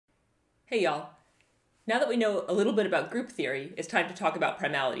Hey y'all! Now that we know a little bit about group theory, it's time to talk about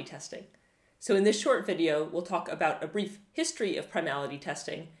primality testing. So in this short video, we'll talk about a brief history of primality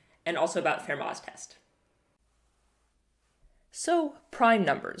testing and also about Fermat's test. So, prime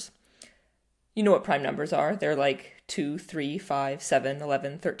numbers. You know what prime numbers are. They're like 2, 3, 5, 7,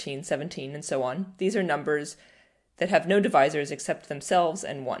 11, 13, 17, and so on. These are numbers that have no divisors except themselves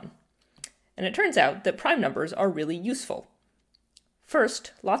and 1. And it turns out that prime numbers are really useful.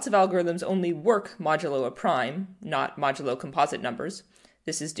 First, lots of algorithms only work modulo a prime, not modulo composite numbers.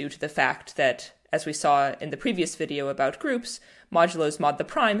 This is due to the fact that, as we saw in the previous video about groups, modulos mod the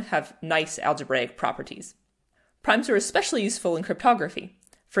prime have nice algebraic properties. Primes are especially useful in cryptography.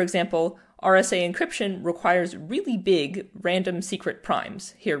 For example, RSA encryption requires really big random secret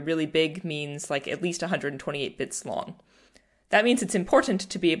primes. Here, really big means like at least 128 bits long. That means it's important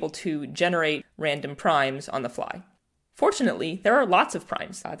to be able to generate random primes on the fly. Fortunately, there are lots of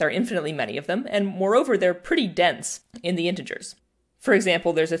primes. There are infinitely many of them, and moreover, they're pretty dense in the integers. For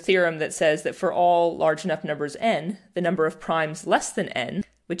example, there's a theorem that says that for all large enough numbers n, the number of primes less than n,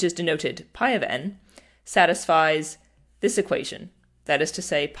 which is denoted pi of n, satisfies this equation. That is to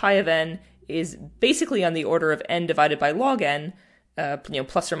say, pi of n is basically on the order of n divided by log n,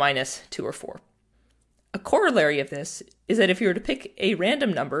 plus or minus 2 or 4. A corollary of this is that if you were to pick a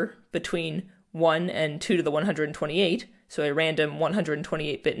random number between 1 and 2 to the 128, so a random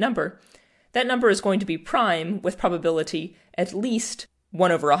 128-bit number, that number is going to be prime with probability at least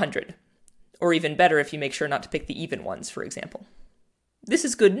 1 over 100, or even better if you make sure not to pick the even ones, for example. This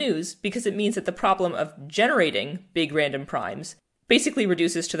is good news because it means that the problem of generating big random primes basically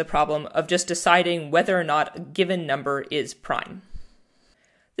reduces to the problem of just deciding whether or not a given number is prime.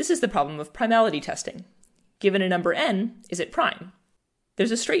 This is the problem of primality testing. Given a number n, is it prime? There's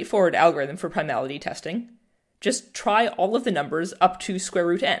a straightforward algorithm for primality testing. Just try all of the numbers up to square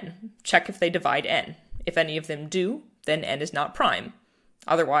root n. Check if they divide n. If any of them do, then n is not prime.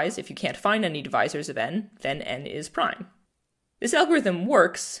 Otherwise, if you can't find any divisors of n, then n is prime. This algorithm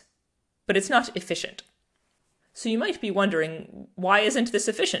works, but it's not efficient. So you might be wondering, why isn't this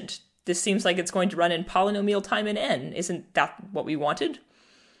efficient? This seems like it's going to run in polynomial time in n. Isn't that what we wanted?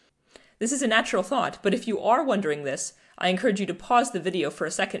 This is a natural thought, but if you are wondering this, I encourage you to pause the video for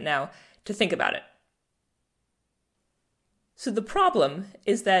a second now to think about it. So the problem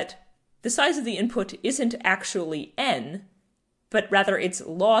is that the size of the input isn't actually n, but rather it's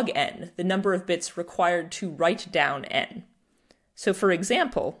log n, the number of bits required to write down n. So for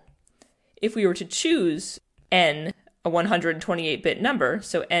example, if we were to choose n, a 128-bit number,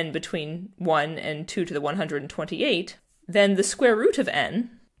 so n between 1 and 2 to the 128, then the square root of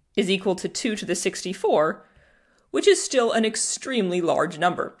n is equal to 2 to the 64, which is still an extremely large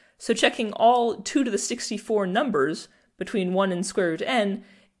number. So checking all 2 to the 64 numbers between 1 and square root n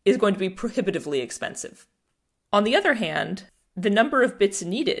is going to be prohibitively expensive. On the other hand, the number of bits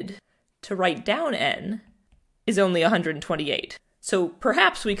needed to write down n is only 128. So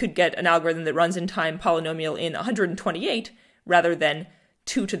perhaps we could get an algorithm that runs in time polynomial in 128 rather than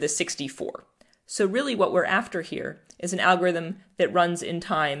 2 to the 64. So really what we're after here is an algorithm that runs in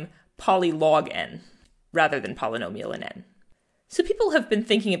time polylog n rather than polynomial in n. So people have been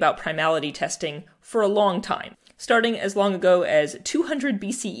thinking about primality testing for a long time. Starting as long ago as 200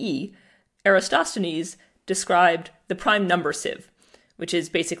 BCE, Eratosthenes described the prime number sieve, which is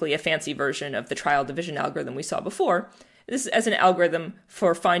basically a fancy version of the trial division algorithm we saw before. This is as an algorithm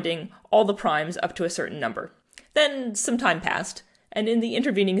for finding all the primes up to a certain number. Then some time passed, and in the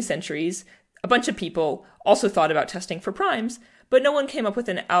intervening centuries, a bunch of people also thought about testing for primes, but no one came up with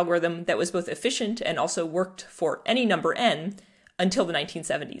an algorithm that was both efficient and also worked for any number n until the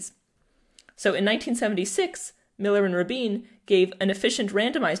 1970s. So in 1976, Miller and Rabin gave an efficient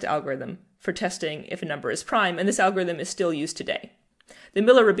randomized algorithm for testing if a number is prime, and this algorithm is still used today. The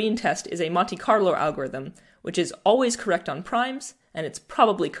Miller-Rabin test is a Monte Carlo algorithm, which is always correct on primes, and it's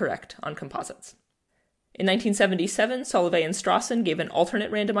probably correct on composites. In 1977, Solovay and Strawson gave an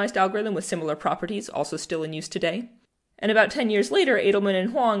alternate randomized algorithm with similar properties, also still in use today. And about 10 years later, Edelman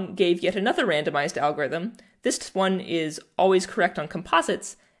and Huang gave yet another randomized algorithm. This one is always correct on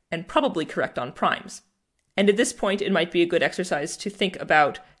composites and probably correct on primes. And at this point, it might be a good exercise to think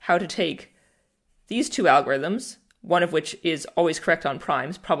about how to take these two algorithms, one of which is always correct on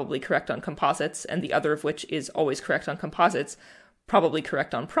primes, probably correct on composites, and the other of which is always correct on composites, probably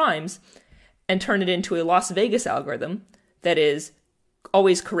correct on primes, and turn it into a Las Vegas algorithm that is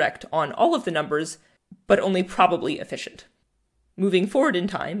always correct on all of the numbers, but only probably efficient. Moving forward in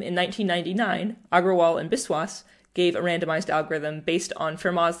time, in 1999, Agrawal and Biswas gave a randomized algorithm based on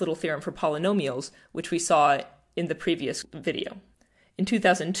Fermat's little theorem for polynomials, which we saw in the previous video. In In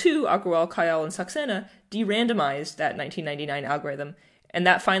 2002, Agrawal, Kayal, and Saxena de-randomized that 1999 algorithm, and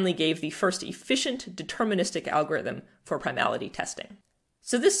that finally gave the first efficient deterministic algorithm for primality testing.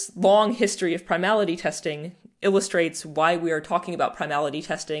 So this long history of primality testing illustrates why we are talking about primality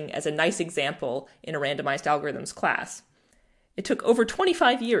testing as a nice example in a randomized algorithms class. It took over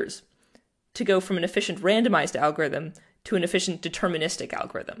 25 years to go from an efficient randomized algorithm to an efficient deterministic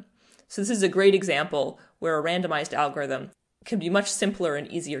algorithm. So this is a great example where a randomized algorithm can be much simpler and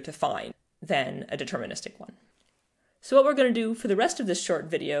easier to find than a deterministic one. So what we're going to do for the rest of this short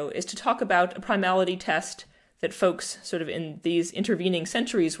video is to talk about a primality test that folks sort of in these intervening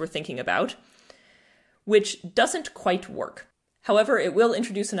centuries were thinking about, which doesn't quite work. However, it will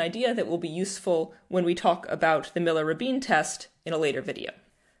introduce an idea that will be useful when we talk about the Miller-Rabin test in a later video.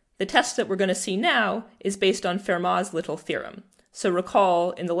 The test that we're going to see now is based on Fermat's little theorem. So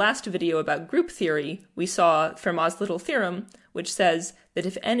recall, in the last video about group theory, we saw Fermat's little theorem, which says that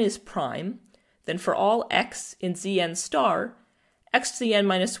if n is prime, then for all x in Zn star, x to the n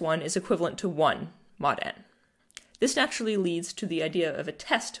minus 1 is equivalent to 1 mod n. This naturally leads to the idea of a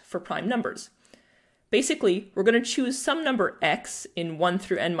test for prime numbers. Basically, we're going to choose some number x in 1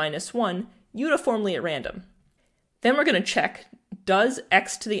 through n minus 1 uniformly at random. Then we're going to check, does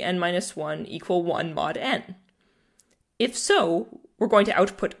x to the n minus 1 equal 1 mod n? If so, we're going to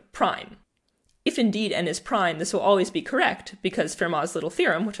output prime. If indeed n is prime, this will always be correct because Fermat's little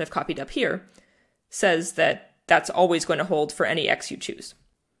theorem, which I've copied up here, says that that's always going to hold for any x you choose.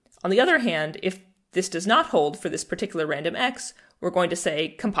 On the other hand, if this does not hold for this particular random x, we're going to say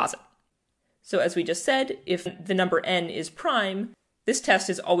composite. So as we just said, if the number n is prime, this test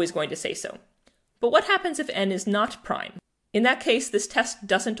is always going to say so. But what happens if n is not prime? In that case, this test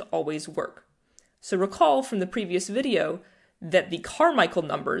doesn't always work. So recall from the previous video that the Carmichael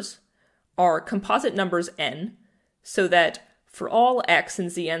numbers are composite numbers n, so that for all x in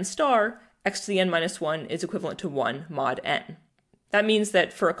Zn star, x to the n minus 1 is equivalent to 1 mod n. That means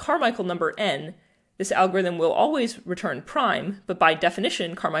that for a Carmichael number n, this algorithm will always return prime, but by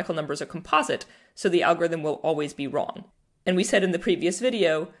definition, Carmichael numbers are composite, so the algorithm will always be wrong. And we said in the previous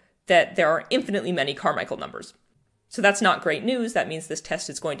video that there are infinitely many Carmichael numbers. So that's not great news. That means this test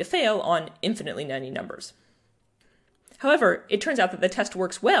is going to fail on infinitely many numbers. However, it turns out that the test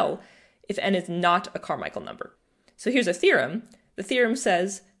works well if n is not a Carmichael number. So here's a theorem. The theorem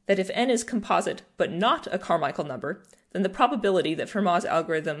says that if n is composite but not a Carmichael number, then the probability that Fermat's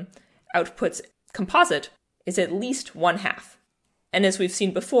algorithm outputs composite is at least 1/2. And as we've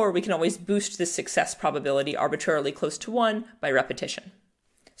seen before, we can always boost this success probability arbitrarily close to 1 by repetition.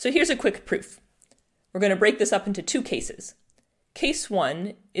 So here's a quick proof. We're going to break this up into two cases. Case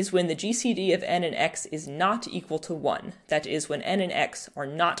 1 is when the GCD of n and x is not equal to 1. That is, when n and x are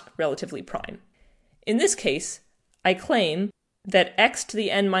not relatively prime. In this case, I claim that x to the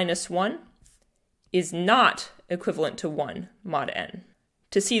n minus 1 is not equivalent to 1 mod n.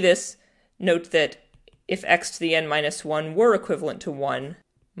 To see this, note that if x to the n minus 1 were equivalent to 1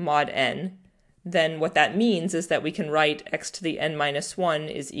 mod n, then what that means is that we can write x to the n minus 1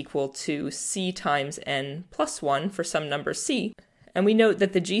 is equal to c times n plus 1 for some number c. And we note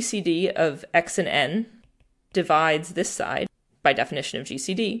that the GCD of x and n divides this side, by definition of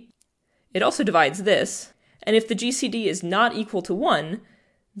GCD. It also divides this. And if the GCD is not equal to 1,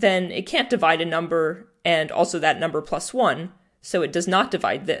 then it can't divide a number and also that number plus 1, so it does not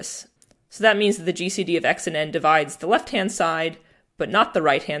divide this. So that means that the GCD of x and n divides the left-hand side, but not the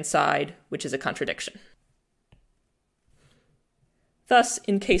right-hand side, which is a contradiction. Thus,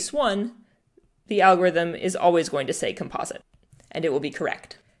 in case 1, the algorithm is always going to say composite, and it will be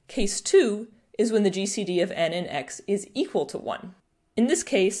correct. Case 2 is when the GCD of n and x is equal to 1. In this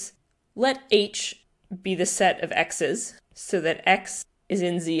case, let H be the set of x's, so that x is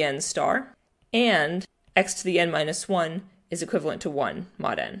in Zn star, and x to the n minus 1 is equivalent to 1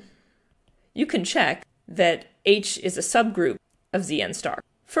 mod n. You can check that H is a subgroup of Zn star.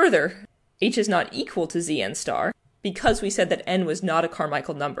 Further, H is not equal to Zn star because we said that n was not a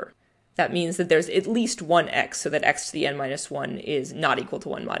Carmichael number. That means that there's at least one x, so that x to the n minus 1 is not equal to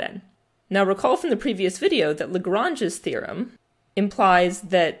 1 mod n. Now recall from the previous video that Lagrange's theorem implies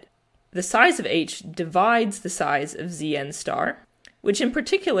that the size of H divides the size of Zn star, which in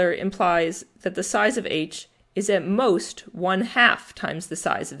particular implies that the size of H is at most 1/2 times the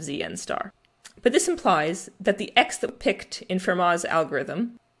size of Zn star. But this implies that the x that we picked in Fermat's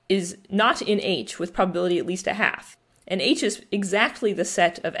algorithm is not in H with probability at least 1/2. And H is exactly the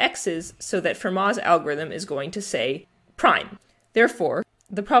set of x's so that Fermat's algorithm is going to say prime. Therefore,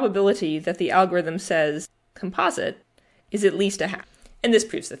 the probability that the algorithm says composite is at least 1/2. And this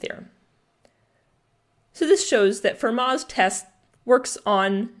proves the theorem. So this shows that Fermat's test works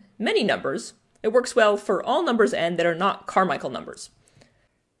on many numbers. It works well for all numbers n that are not Carmichael numbers.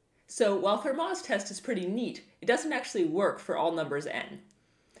 So while Fermat's test is pretty neat, it doesn't actually work for all numbers n.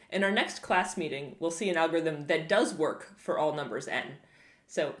 In our next class meeting, we'll see an algorithm that does work for all numbers n.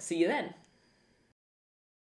 So see you then.